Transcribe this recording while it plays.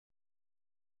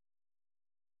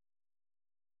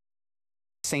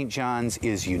St. John's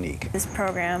is unique. This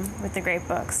program with the great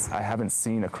books. I haven't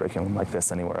seen a curriculum like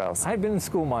this anywhere else. I'd been in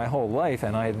school my whole life,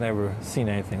 and I had never seen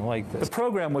anything like this. The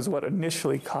program was what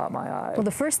initially caught my eye. Well, the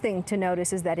first thing to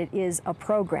notice is that it is a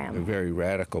program. A very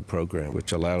radical program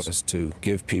which allows us to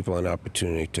give people an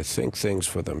opportunity to think things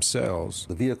for themselves.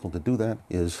 The vehicle to do that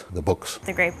is the books.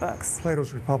 The great books.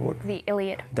 Plato's Republic. The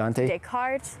Iliad. Dante.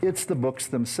 Descartes. It's the books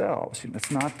themselves.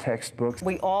 It's not textbooks.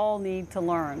 We all need to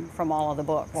learn from all of the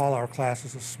books. All our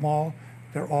classes are small.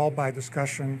 They're all by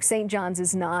discussion. St. John's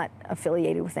is not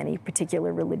affiliated with any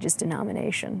particular religious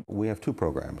denomination. We have two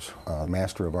programs, a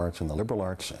Master of Arts in the Liberal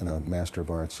Arts and a Master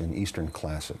of Arts in Eastern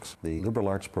Classics. The Liberal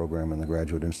Arts program in the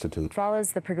Graduate Institute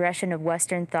follows the progression of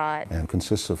Western thought and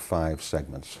consists of 5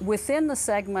 segments. Within the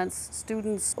segments,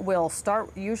 students will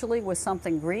start usually with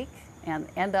something Greek and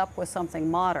end up with something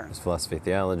modern. There's philosophy,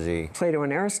 theology, Plato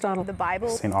and Aristotle, the Bible,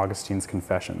 St. Augustine's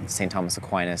Confessions, St. Thomas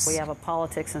Aquinas. We have a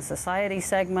politics and society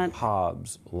segment.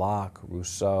 Hobbes, Locke,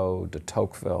 Rousseau, de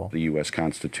Tocqueville. The U.S.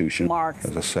 Constitution. Marx.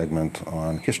 There's a segment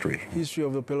on history. History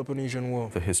of the Peloponnesian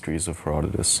War. The histories of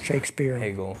Herodotus. Shakespeare.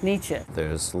 Hegel. Nietzsche.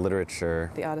 There's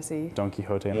literature. The Odyssey. Don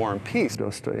Quixote. War and Peace.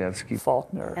 Dostoevsky.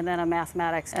 Faulkner. And then a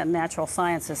mathematics and natural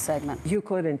sciences segment.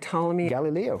 Euclid and Ptolemy.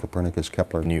 Galileo. Copernicus,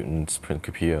 Kepler. Newton's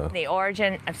Principia. the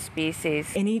origin of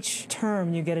species. In each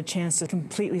term, you get a chance to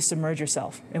completely submerge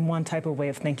yourself in one type of way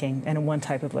of thinking and in one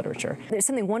type of literature. There's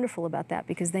something wonderful about that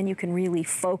because then you can really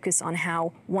focus on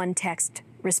how one text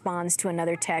responds to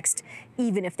another text,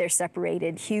 even if they're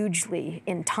separated hugely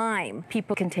in time.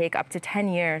 People can take up to 10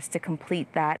 years to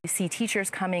complete that. You see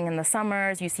teachers coming in the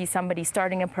summers, you see somebody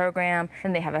starting a program,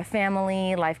 and they have a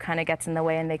family, life kind of gets in the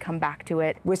way, and they come back to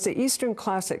it. With the Eastern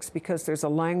Classics, because there's a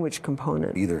language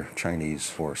component, Either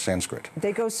Chinese or Sanskrit.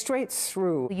 they go straight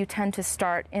through. You tend to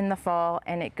start in the fall,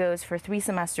 and it goes for 3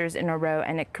 semesters in a row,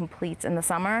 and it completes in the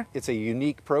summer. It's a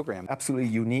unique program. Absolutely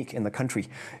unique in the country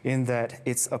in that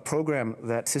it's a program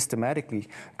that systematically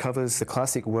covers the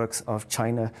classic works of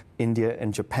China, India,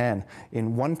 and Japan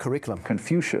in one curriculum.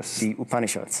 Confucius. The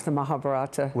Upanishads, The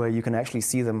Mahabharata. where you can actually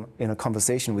see them in a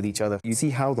conversation with each other. You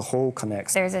see how the whole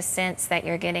connects. There's a sense that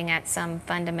you're getting at some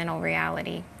fundamental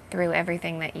reality through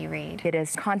everything that you read. It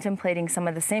is contemplating some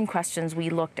of the same questions we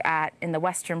looked at in the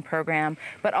Western program,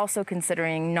 but also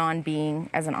considering non-being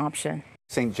as an option.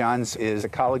 St. John's is a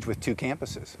college with 2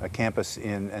 campuses, a campus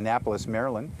in Annapolis,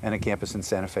 Maryland, and a campus in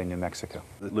Santa Fe, New Mexico.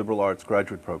 The Liberal Arts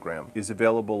graduate program is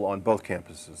available on both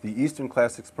campuses. The Eastern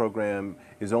Classics program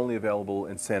is only available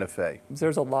in Santa Fe.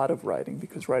 There's a lot of writing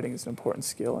because writing is an important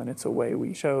skill, and it's a way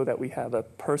we show that we have a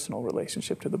personal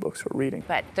relationship to the books we're reading.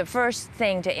 But the first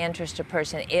thing to interest a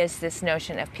person is this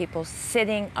notion of people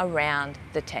sitting around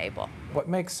the table. What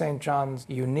makes St. John's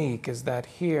unique is that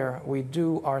here we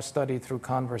do our study through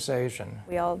conversation.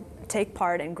 We all take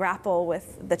part and grapple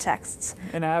with the texts.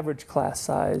 An average class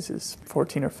size is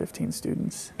 14 or 15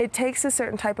 students. It takes a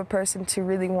certain type of person to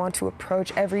really want to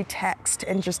approach every text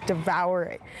and just devour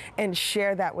it and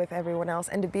share that with everyone else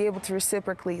and to be able to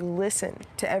reciprocally listen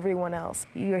to everyone else.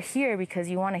 You're here because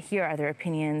you want to hear other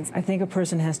opinions. I think a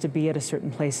person has to be at a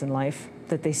certain place in life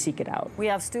that they seek it out. We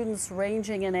have students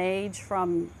ranging in age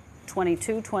from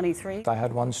 22, 23. I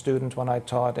had one student when I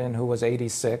taught in who was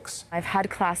 86. I've had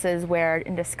classes where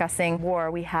in discussing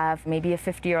war, we have maybe a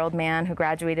 50-year-old man who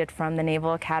graduated from the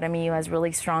Naval Academy who has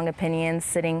really strong opinions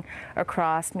sitting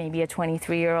across maybe a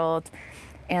 23-year-old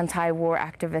anti-war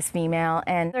activist female,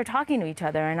 and they're talking to each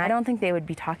other, and I don't think they would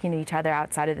be talking to each other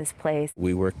outside of this place.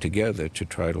 We work together to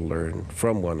try to learn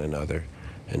from one another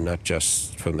and not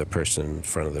just from the person in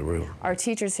front of the room. Our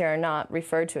teachers here are not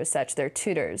referred to as such, they're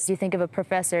tutors. You think of a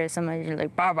professor as somebody who's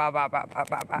like, bah, bah, bah, bah, bah,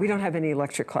 bah, bah. We don't have any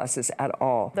lecture classes at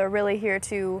all. They're really here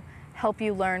to help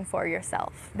you learn for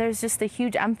yourself. There's just a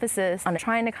huge emphasis on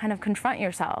trying to kind of confront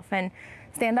yourself and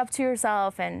stand up to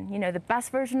yourself and, you know, the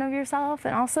best version of yourself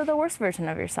and also the worst version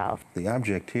of yourself. The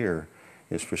object here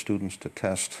is for students to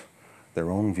test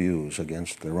their own views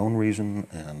against their own reason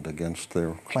and against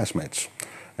their classmates,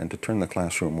 and to turn the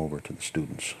classroom over to the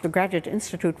students. The Graduate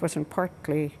Institute was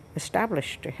partly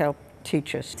established to help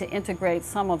teachers. To integrate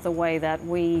some of the way that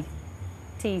we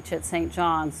teach at St.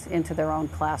 John's into their own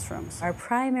classrooms. Our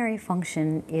primary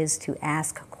function is to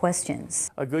ask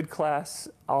questions. A good class,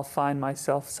 I'll find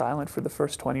myself silent for the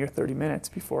first 20 or 30 minutes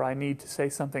before I need to say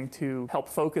something to help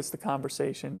focus the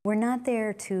conversation. We're not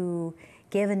there to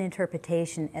give an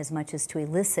interpretation as much as to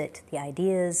elicit the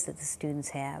ideas that the students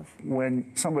have. When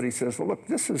somebody says, well, look,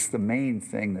 this is the main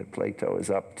thing that Plato is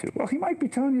up to, well, he might be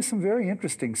telling you some very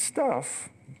interesting stuff,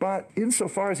 but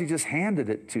insofar as he just handed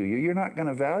it to you, you're not going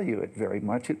to value it very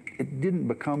much. It didn't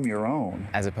become your own.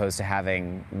 As opposed to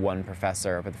having one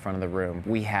professor up at the front of the room,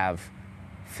 we have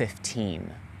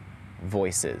 15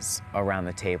 voices around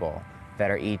the table that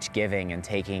are each giving and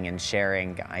taking and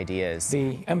sharing ideas.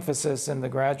 The emphasis in the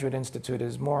Graduate Institute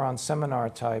is more on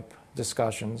seminar-type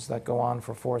discussions that go on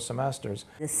for 4 semesters.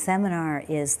 The seminar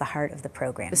is the heart of the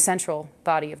program. The central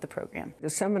body of the program. The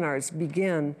seminars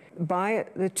begin by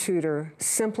the tutor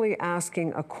simply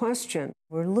asking a question.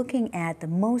 We're looking at the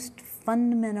most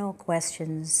fundamental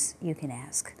questions you can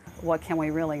ask. What can we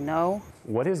really know?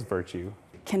 What is virtue?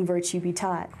 Can virtue be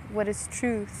taught? What is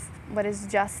truth? What is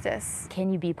justice?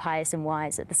 Can you be pious and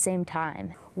wise at the same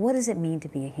time? What does it mean to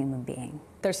be a human being?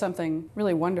 There's something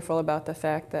really wonderful about the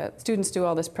fact that students do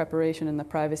all this preparation in the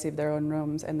privacy of their own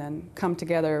rooms and then come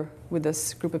together with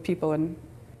this group of people and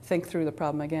think through the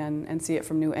problem again and see it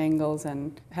from new angles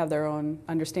and have their own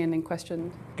understanding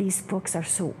questioned. These books are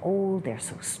so old, they're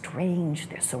so strange,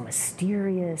 they're so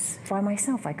mysterious. For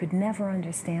myself, I could never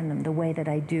understand them the way that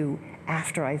I do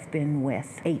after I've been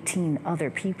with 18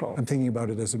 other people. I'm thinking about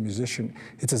it as a musician.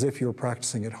 It's as if you're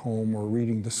practicing at home or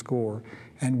reading the score.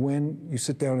 And when you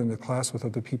sit down in the class with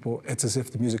other people, it's as if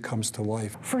the music comes to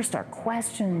life. First our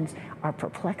questions, our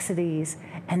perplexities,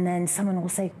 and then someone will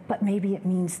say, but maybe it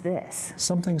means this.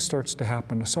 Something starts to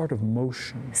happen, a sort of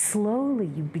motion. Slowly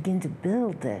you begin to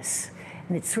build this,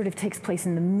 and it sort of takes place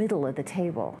in the middle of the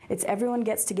table. It's everyone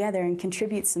gets together and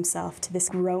contributes himself to this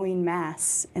growing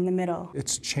mass in the middle.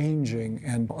 It's changing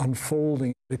and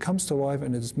unfolding. It comes to life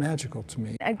and it's magical to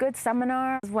me. A good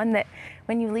seminar is one that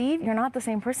when you leave, you're not the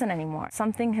same person anymore.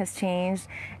 Something has changed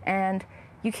and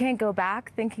you can't go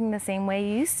back thinking the same way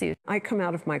you used to. I come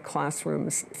out of my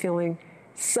classrooms feeling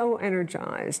so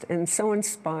energized and so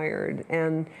inspired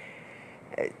and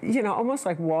almost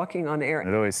like walking on air.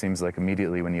 It always seems like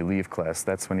immediately when you leave class,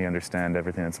 that's when you understand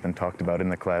everything that's been talked about in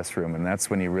the classroom, and that's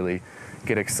when you really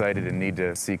get excited and need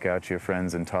to seek out your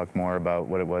friends and talk more about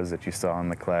what it was that you saw in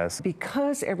the class.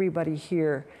 Because everybody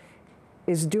here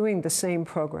is doing the same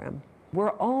program,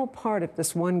 we're all part of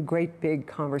this one great big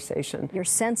conversation. Your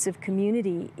sense of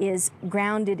community is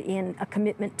grounded in a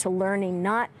commitment to learning,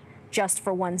 not just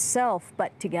for oneself,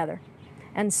 but together.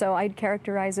 And so I'd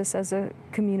characterize this as a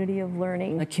community of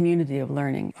learning. A community of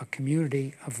learning. A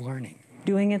community of learning.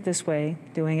 Doing it this way,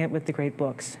 doing it with the great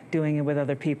books, doing it with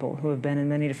other people who have been in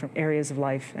many different areas of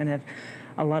life and have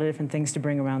a lot of different things to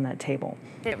bring around that table.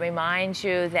 It reminds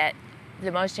you that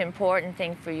the most important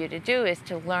thing for you to do is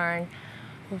to learn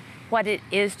what it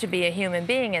is to be a human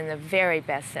being in the very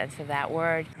best sense of that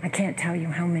word. I can't tell you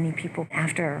how many people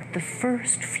after the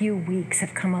first few weeks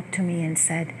have come up to me and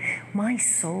said, my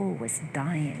soul was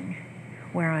dying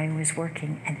where I was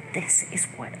working, and this is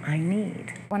what I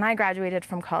need. When I graduated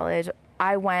from college,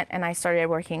 I went and I started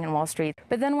working in Wall Street.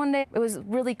 But then one day it was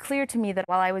really clear to me that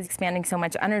while I was expanding so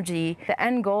much energy, the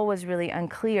end goal was really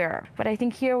unclear. But I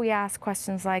think here we ask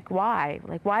questions like why?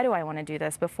 Like, why do I want to do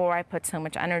this before I put so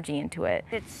much energy into it?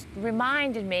 It's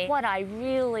reminded me what I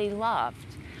really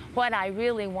loved, what I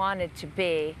really wanted to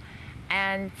be.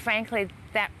 And frankly,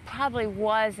 that probably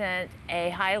wasn't a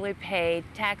highly paid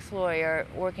tax lawyer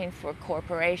working for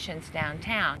corporations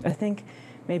downtown. I think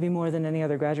maybe more than any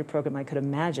other graduate program I could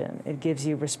imagine, it gives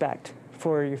you respect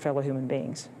for your fellow human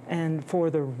beings and for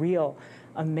the real,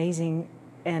 amazing,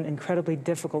 and incredibly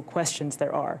difficult questions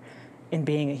there are in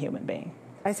being a human being.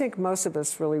 I think most of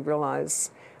us really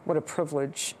realize what a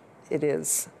privilege it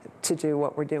is to do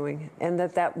what we're doing, and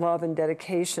that love and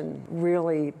dedication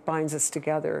really binds us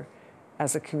together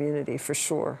as a community, for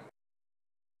sure.